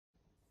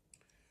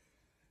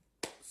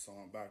So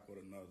I'm back with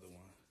another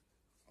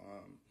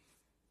one.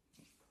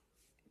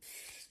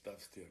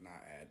 Stuff's still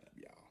not adding up,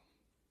 y'all.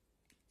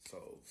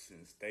 So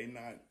since they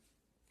not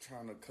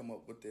trying to come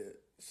up with the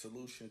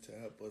solution to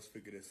help us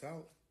figure this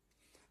out,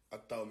 I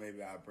thought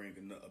maybe I'd bring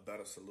a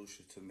better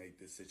solution to make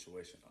this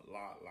situation a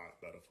lot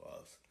better for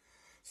us.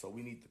 So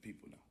we need the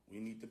people now. We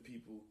need the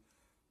people,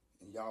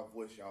 and y'all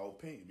voice y'all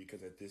opinion,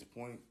 because at this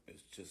point,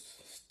 it's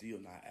just still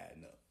not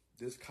adding up.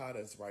 This car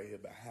that's right here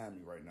behind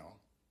me right now,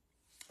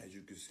 as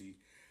you can see,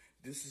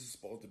 this is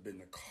supposed to have been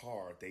the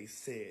car they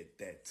said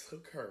that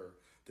took her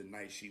the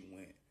night she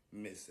went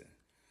missing.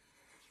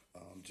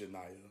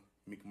 Ja'Niyah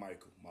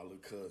McMichael, my little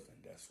cousin,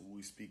 that's who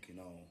we speaking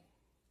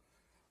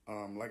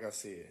on. Like I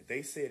said,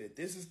 they said that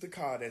this is the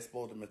car that's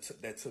supposed to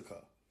that took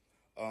her.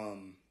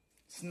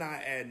 It's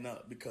not adding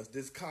up, because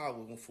this car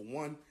was, for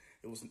one,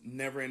 it was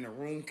never in the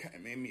room.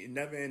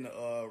 Never in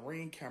the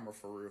ring camera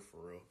for real.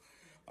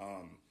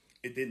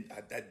 It didn't.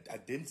 I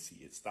didn't see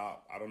it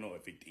stop. I don't know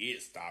if it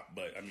did stop,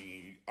 but I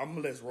mean, I'm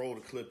gonna let's roll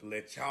the clip and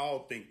let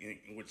y'all think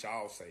and what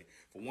y'all say.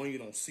 For one, you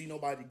don't see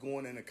nobody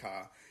going in the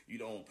car. You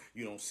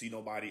don't see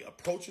nobody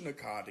approaching the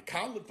car. The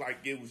car looked like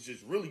it was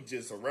just really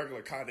just a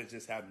regular car that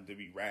just happened to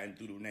be riding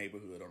through the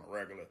neighborhood on a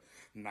regular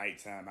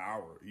nighttime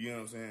hour. You know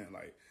what I'm saying?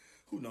 Like,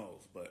 who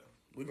knows? But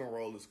we're gonna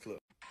roll this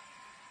clip.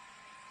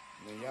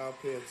 When y'all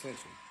pay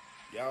attention,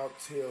 y'all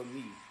tell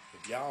me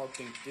if y'all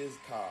think this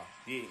car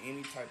did any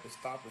type of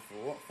stopping for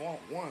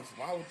once.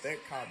 Why would that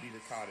car be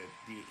the car that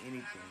did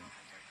anything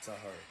to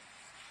her?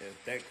 If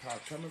that car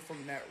coming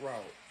from that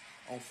route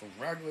on some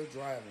regular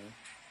driving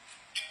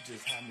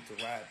just happened to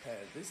ride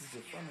past, this is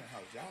in front of the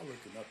house. Y'all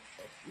looking up.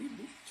 We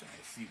trying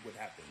to see what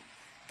happened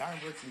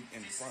directly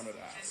in front of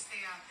the house.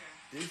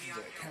 This is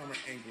a camera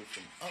angle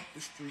from up the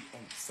street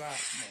on the side.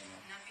 Come on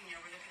now. Nothing yet.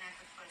 We're looking at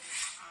the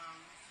footage.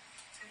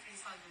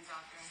 Tiffany's husband's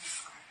out there in his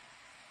car.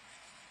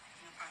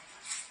 In the parking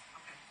lot.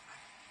 Okay,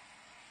 bye.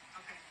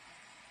 Okay.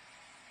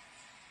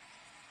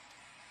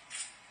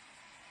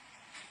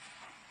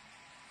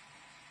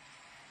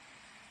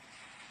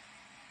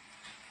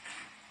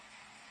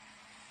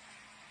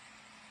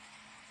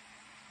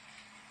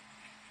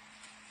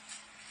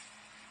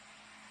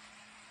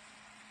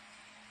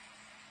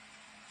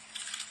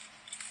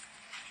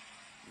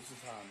 This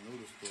is how I knew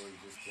the story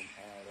just didn't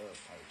add up.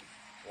 Like,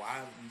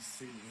 why are we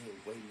sitting here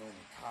waiting on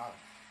a car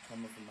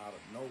coming from out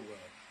of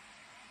nowhere?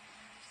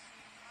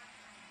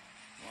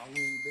 Why we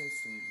ain't been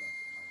seeing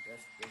nothing? Like,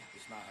 that's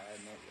it's not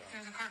adding up, y'all.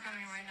 There's a car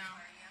coming right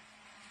now.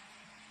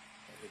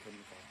 Here come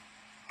the car.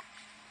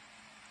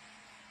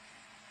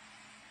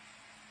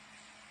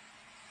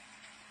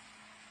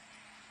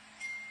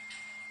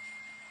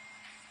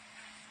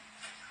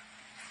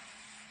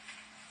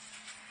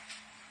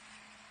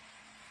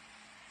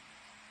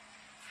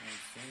 You know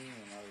what I'm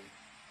saying? Like,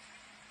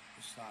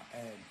 it's not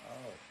adding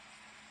up.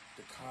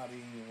 The car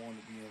didn't even want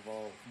to be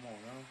involved. Come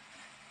on, now.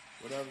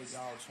 Whatever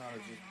y'all trying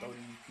to just throw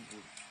these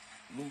people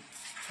loops,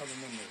 telling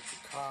them that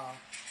the car.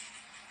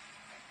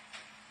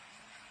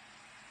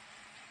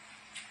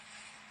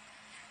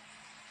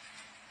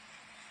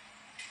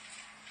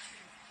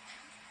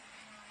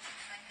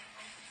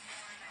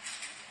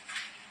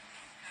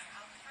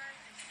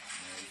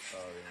 Man,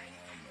 sorry, ain't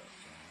adding up,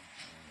 man.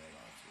 I ain't gonna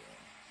lie to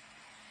y'all.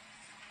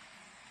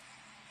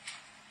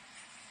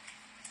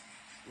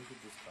 Look at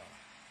this car.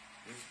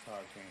 This car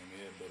came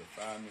here but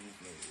 5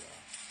 minutes later, y'all.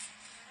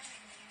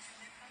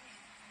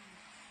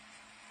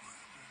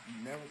 You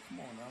never,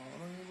 come on now.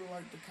 I don't even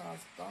like the car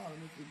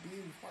starting. If it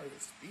did, it was probably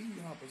a speed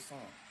hump or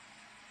something.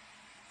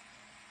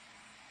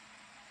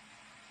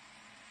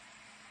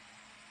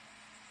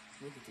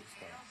 Look at this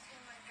car. They don't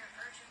seem like they're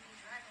urgently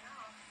driving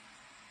off.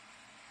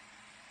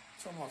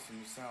 Talking about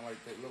some sound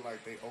like they look like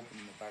they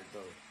opening the back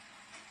door.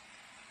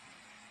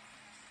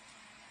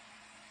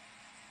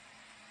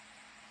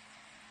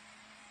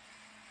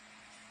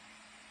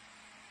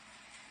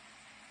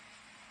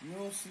 You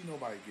don't see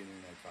nobody getting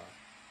in that car.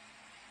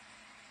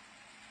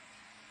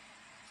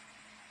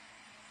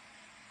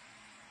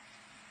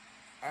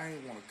 I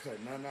ain't want to cut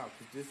nothing out,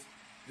 because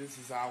this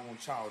is how I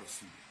want y'all to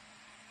see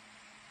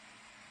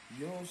it.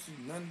 You don't see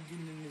nothing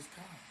getting in this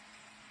car.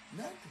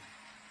 Nothing.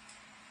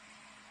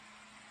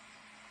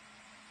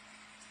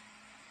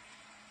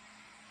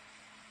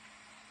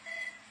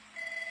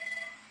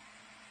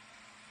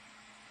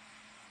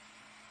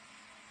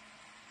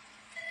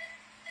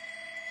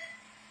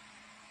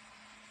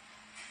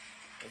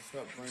 Let's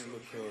help bring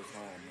little cuz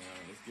home,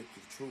 man. Let's get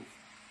the truth.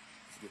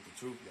 Let's get the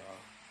truth, y'all.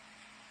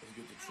 Let's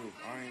get the truth.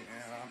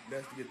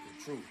 Let's get the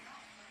truth.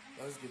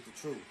 Let's get the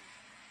truth.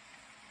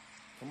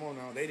 Come on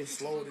now. They just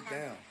slowed it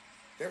down.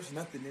 There's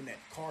nothing in that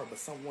car but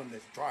someone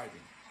that's driving.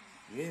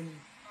 You hear me?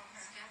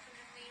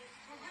 Definitely.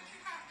 Well,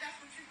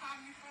 that's what you called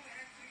me for, the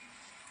actually.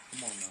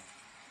 Come on now.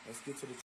 Let's get to the